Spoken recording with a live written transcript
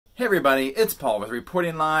Hey everybody, it's Paul with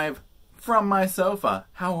Reporting Live from my sofa.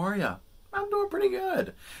 How are ya? I'm doing pretty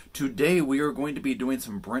good. Today we are going to be doing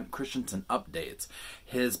some Brendt Christensen updates.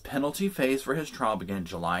 His penalty phase for his trial began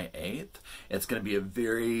July 8th. It's going to be a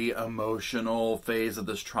very emotional phase of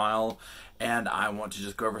this trial, and I want to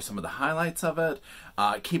just go over some of the highlights of it.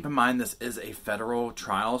 Keep in mind this is a federal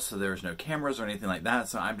trial, so there's no cameras or anything like that,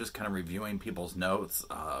 so I'm just kind of reviewing people's notes,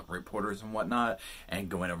 reporters and whatnot, and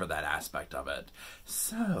going over that aspect of it.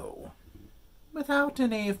 So, without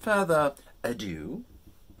any further ado,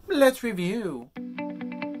 let's review.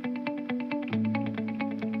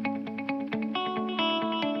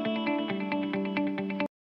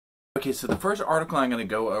 Okay, so the first article I'm going to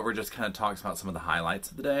go over just kind of talks about some of the highlights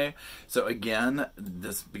of the day. So again,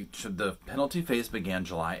 the penalty phase began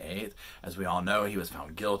July 8th. As we all know, he was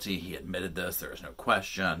found guilty. He admitted this. There was no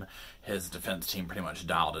question. His defense team pretty much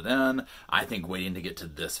dialed it in. I think waiting to get to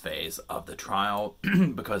this phase of the trial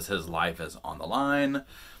because his life is on the line,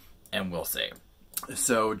 and we'll see.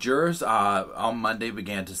 So jurors on Monday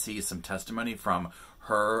began to see some testimony from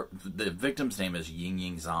the victim's name is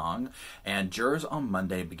Yingying Zhang, and jurors on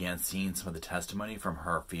Monday began seeing some of the testimony from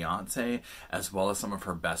her fiance as well as some of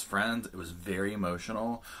her best friends. It was very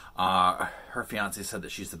emotional. Her fiance said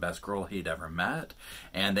that she's the best girl he'd ever met,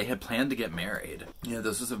 and they had planned to get married. You know,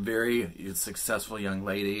 this was a very successful young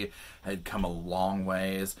lady, had come a long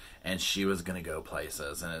ways, and she was going to go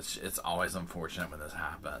places, and it's always unfortunate when this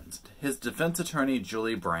happens. His defense attorney,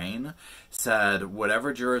 Julie Brain, said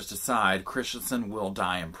whatever jurors decide, Christensen will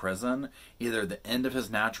die in prison, either the end of his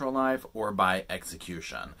natural life or by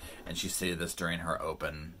execution. And she stated this during her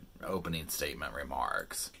opening statement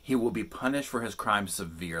remarks. He will be punished for his crime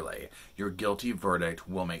severely. Your guilty verdict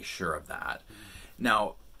will make sure of that.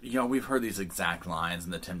 Now, you know, we've heard these exact lines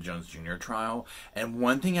in the Tim Jones Jr. trial, and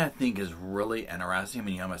one thing I think is really interesting, I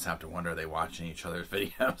mean, you almost have to wonder, are they watching each other's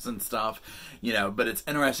videos and stuff, you know, but it's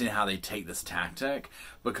interesting how they take this tactic,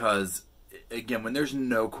 because again, when there's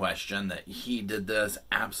no question that he did this,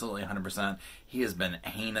 absolutely 100%, he has been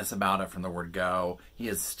heinous about it from the word go. He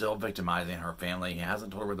is still victimizing her family. He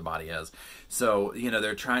hasn't told her where the body is. So, you know,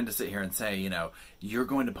 they're trying to sit here and say, you know, you're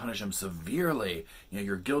going to punish him severely. You know,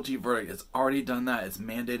 your guilty verdict has already done that. It's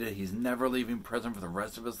mandated. He's never leaving prison for the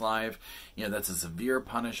rest of his life. You know, that's a severe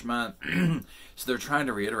punishment. So they're trying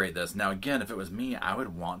to reiterate this. Now, again, if it was me, I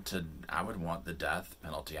would want the death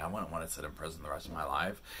penalty. I wouldn't want to sit in prison the rest of my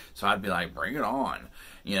life. So I'd be like, bring it on.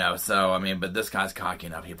 You know, so, I mean, but this guy's cocky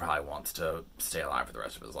enough. He probably wants to stay alive for the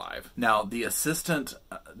rest of his life. Now, the assistant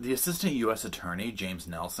U.S. attorney, James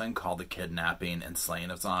Nelson, called the kidnapping and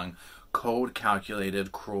slaying of Zhang cold,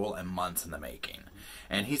 calculated, cruel, and months in the making.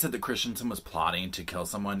 And he said that Christensen was plotting to kill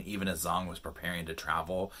someone even as Zhang was preparing to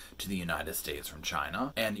travel to the United States from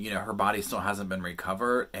China. And, you know, her body still hasn't been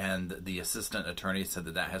recovered, and the assistant attorney said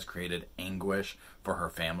that that has created anguish for her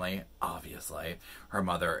family, obviously. Her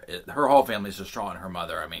whole family's distraught, and her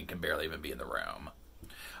mother, I mean, can barely even be in the room.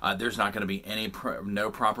 There's not going to be no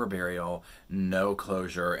proper burial, no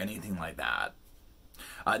closure, anything like that.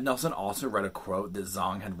 Nelson also read a quote that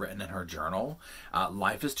Zhang had written in her journal.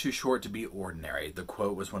 Life is too short to be ordinary. The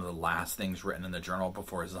quote was one of the last things written in the journal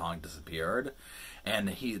before Zhang disappeared.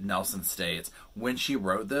 And Nelson states, when she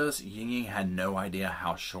wrote this, Yingying had no idea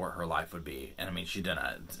how short her life would be. And I mean, she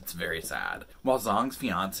didn't. It's very sad. While Zhang's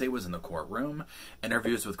fiance was in the courtroom,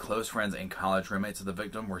 interviews with close friends and college roommates of the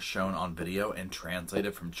victim were shown on video and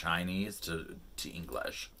translated from Chinese to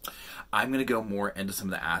English. I'm going to go more into some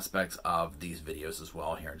of the aspects of these videos as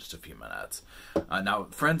well here in just a few minutes. Now,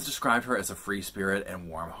 friends described her as a free spirit and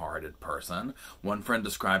warm-hearted person. One friend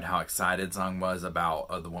described how excited Zhang was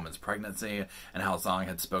about the woman's pregnancy and how Zhang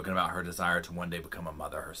had spoken about her desire to one day become a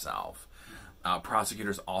mother herself.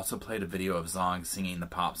 Prosecutors also played a video of Zhang singing the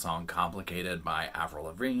pop song Complicated by Avril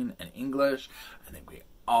Lavigne in English. I think we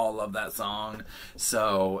all love that song.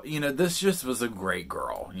 So, you know, this just was a great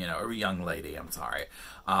girl, you know, a young lady, I'm sorry,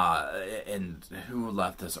 and who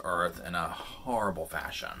left this earth in a horrible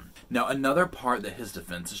fashion. Now, another part that his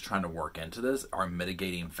defense is trying to work into this are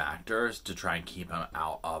mitigating factors to try and keep him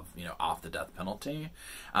out of, you know, off the death penalty.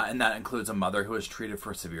 And that includes a mother who was treated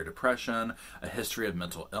for severe depression, a history of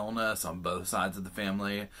mental illness on both sides of the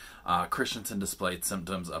family. Christensen displayed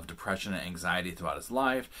symptoms of depression and anxiety throughout his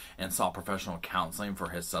life and sought professional counseling for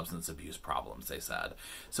his substance abuse problems, they said.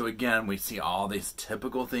 So again, we see all these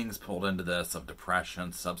typical things pulled into this of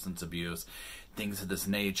depression, substance abuse, things of this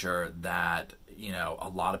nature that, you know, a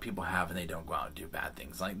lot of people have, and they don't go out and do bad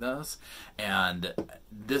things like this. And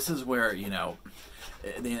this is where, you know,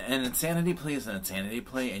 an insanity plea is an insanity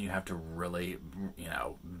plea, and you have to really, you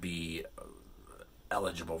know, be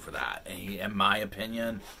eligible for that. And in my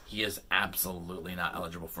opinion, he is absolutely not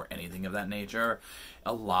eligible for anything of that nature.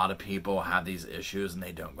 A lot of people have these issues and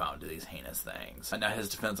they don't go out and do these heinous things. Now, his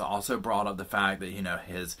defense also brought up the fact that, you know,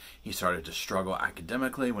 he started to struggle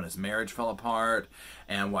academically when his marriage fell apart.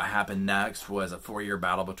 And what happened next was a 4-year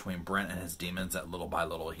battle between Brendt and his demons that little by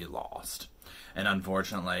little he lost. And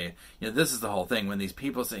unfortunately, you know, this is the whole thing. When these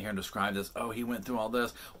people sit here and describe this, oh, he went through all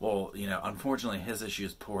this. Well, you know, unfortunately, his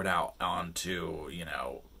issues poured out onto, you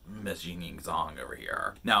know, Miss Yingying Zhang over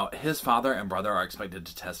here. Now, his father and brother are expected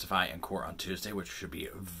to testify in court on Tuesday, which should be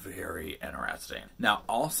very interesting. Now,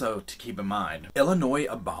 also to keep in mind, Illinois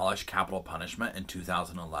abolished capital punishment in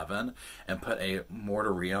 2011 and put a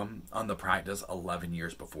moratorium on the practice 11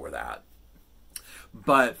 years before that.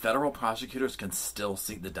 But federal prosecutors can still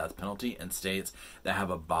seek the death penalty in states that have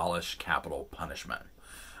abolished capital punishment.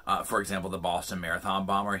 For example, the Boston Marathon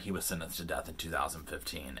bomber, he was sentenced to death in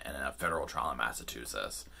 2015 in a federal trial in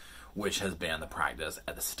Massachusetts, which has banned the practice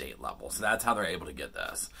at the state level. So that's how they're able to get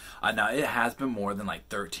this. Now, it has been more than like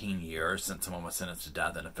 13 years since someone was sentenced to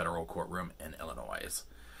death in a federal courtroom in Illinois.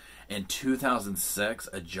 In 2006,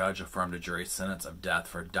 a judge affirmed a jury sentence of death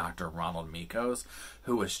for Dr. Ronald Mikos,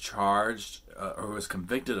 who was who was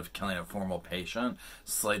convicted of killing a former patient,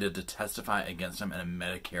 slated to testify against him in a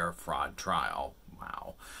Medicare fraud trial.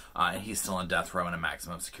 Wow. And he's still in death row in a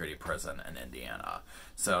maximum security prison in Indiana.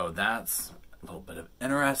 So that's a little bit of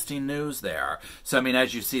interesting news there. So, I mean,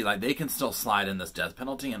 as you see, like, they can still slide in this death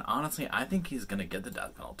penalty, and honestly, I think he's going to get the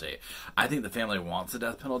death penalty. I think the family wants the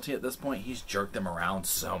death penalty at this point. He's jerked them around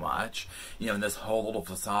so much, you know, in this whole little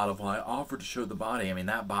facade of, well, I offered to show the body. I mean,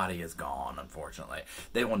 that body is gone, unfortunately.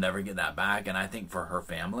 They will never get that back, and I think for her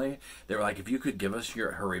family, they were like, if you could give us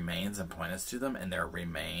her remains and point us to them and their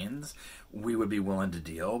remains, we would be willing to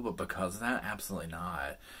deal, but because of that, absolutely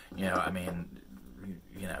not. You know, I mean,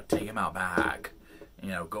 you know, take him out back. You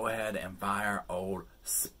know, go ahead and fire old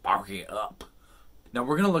Sparky up. Now,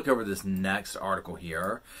 we're going to look over this next article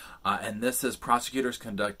here. And this is prosecutors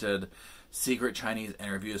conducted secret Chinese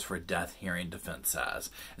interviews for death hearing, defense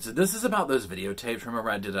says. And so this is about those videotapes.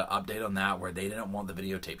 Remember I did an update on that where they didn't want the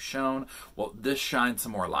videotape shown. Well, this shines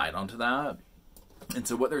some more light onto that. And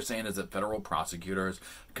so what they're saying is that federal prosecutors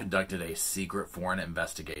conducted a secret foreign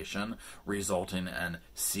investigation resulting in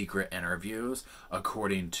secret interviews,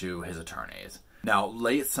 according to his attorneys. Now,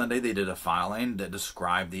 late Sunday, they did a filing that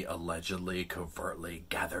described the allegedly covertly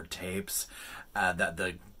gathered tapes that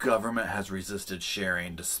the government has resisted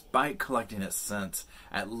sharing despite collecting it since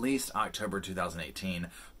at least October 2018,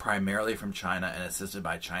 primarily from China and assisted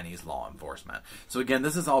by Chinese law enforcement. So again,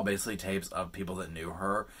 this is all basically tapes of people that knew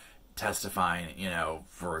her testifying, you know,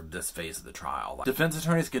 for this phase of the trial. Defense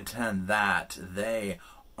attorneys contend that they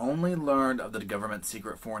only learned of the government's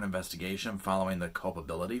secret foreign investigation following the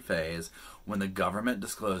culpability phase, when the government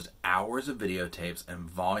disclosed hours of videotapes and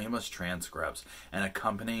voluminous transcripts and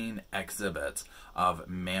accompanying exhibits of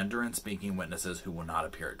Mandarin-speaking witnesses who will not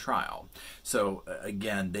appear at trial. So,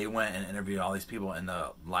 again, they went and interviewed all these people in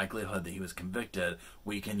the likelihood that he was convicted.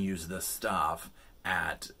 We can use this stuff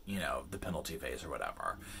at, you know, the penalty phase or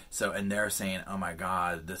whatever. So, and they're saying, oh my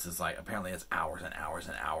God, this is like, apparently it's hours and hours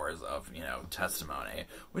and hours of, you know, testimony,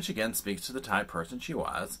 which again speaks to the type of person she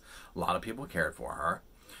was. A lot of people cared for her.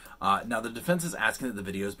 Now, the defense is asking that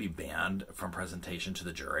the videos be banned from presentation to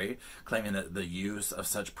the jury, claiming that the use of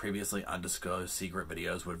such previously undisclosed secret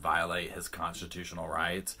videos would violate his constitutional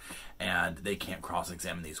rights, and they can't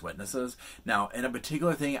cross-examine these witnesses. Now, in a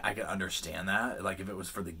particular thing, I could understand that. Like, if it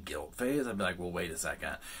was for the guilt phase, I'd be like, well, wait a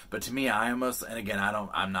second. But to me, I almost, and again,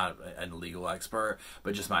 I'm not a legal expert,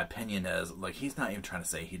 but just my opinion is, like, he's not even trying to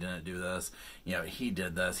say he didn't do this. You know, he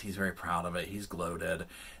did this. He's very proud of it. He's gloated.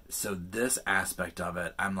 So this aspect of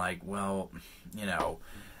it, I'm like, well, you know,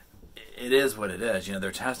 it is what it is. You know,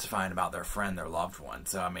 they're testifying about their friend, their loved one.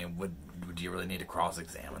 So, I mean, would you really need to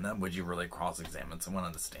cross-examine them? Would you really cross-examine someone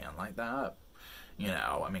on the stand like that? You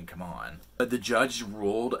know, I mean, come on. But the judge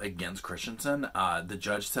ruled against Christensen. The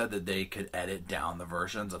judge said that they could edit down the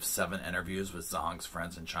versions of 7 interviews with Zhang's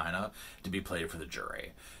friends in China to be played for the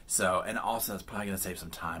jury. So, and also it's probably going to save some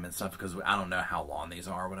time and stuff, because I don't know how long these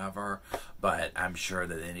are or whatever, but I'm sure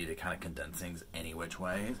that they need to kind of condense things any which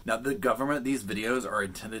way. Now, the government, these videos are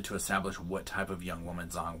intended to establish what type of young woman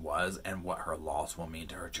Zhang was and what her loss will mean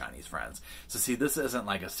to her Chinese friends. So see, this isn't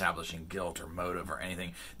like establishing guilt or motive or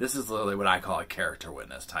anything. This is literally what I call a character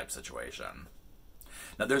witness type situation.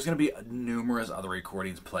 Now, there's going to be numerous other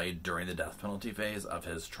recordings played during the death penalty phase of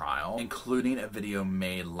his trial, including a video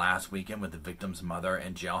made last weekend with the victim's mother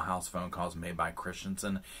and jailhouse phone calls made by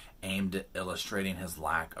Christensen aimed at illustrating his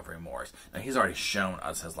lack of remorse. Now, he's already shown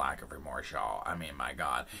us his lack of remorse, y'all. I mean, my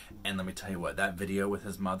God. And let me tell you what, that video with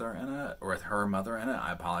his mother in it, or with her mother in it,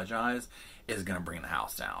 I apologize, is going to bring the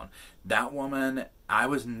house down. That woman, I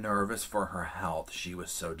was nervous for her health. She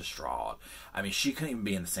was so distraught. I mean, she couldn't even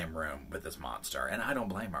be in the same room with this monster, and I don't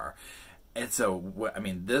blame her. And so, I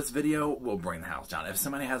mean, this video will bring the house down. If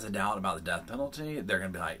somebody has a doubt about the death penalty, they're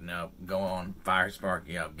going to be like, no, go on, fire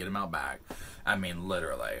Sparky up, get him out back. I mean,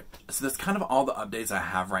 literally. So that's kind of all the updates I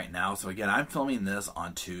have right now. So again, I'm filming this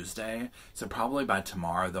on Tuesday. So probably by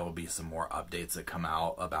tomorrow, there will be some more updates that come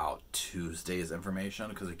out about Tuesday's information.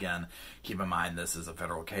 Because again, keep in mind, this is a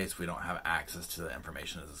federal case. We don't have access to the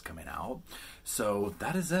information as it's coming out. So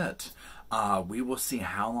that is it. We will see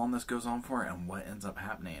how long this goes on for and what ends up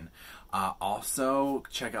happening. Also,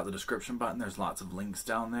 check out the description button. There's lots of links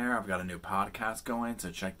down there. I've got a new podcast going,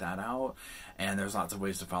 so check that out. And there's lots of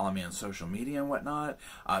ways to follow me on social media and whatnot.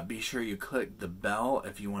 Be sure you click the bell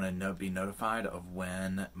if you want to be notified of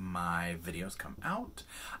when my videos come out.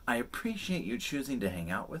 I appreciate you choosing to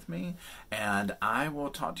hang out with me, and I will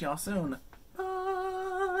talk to y'all soon.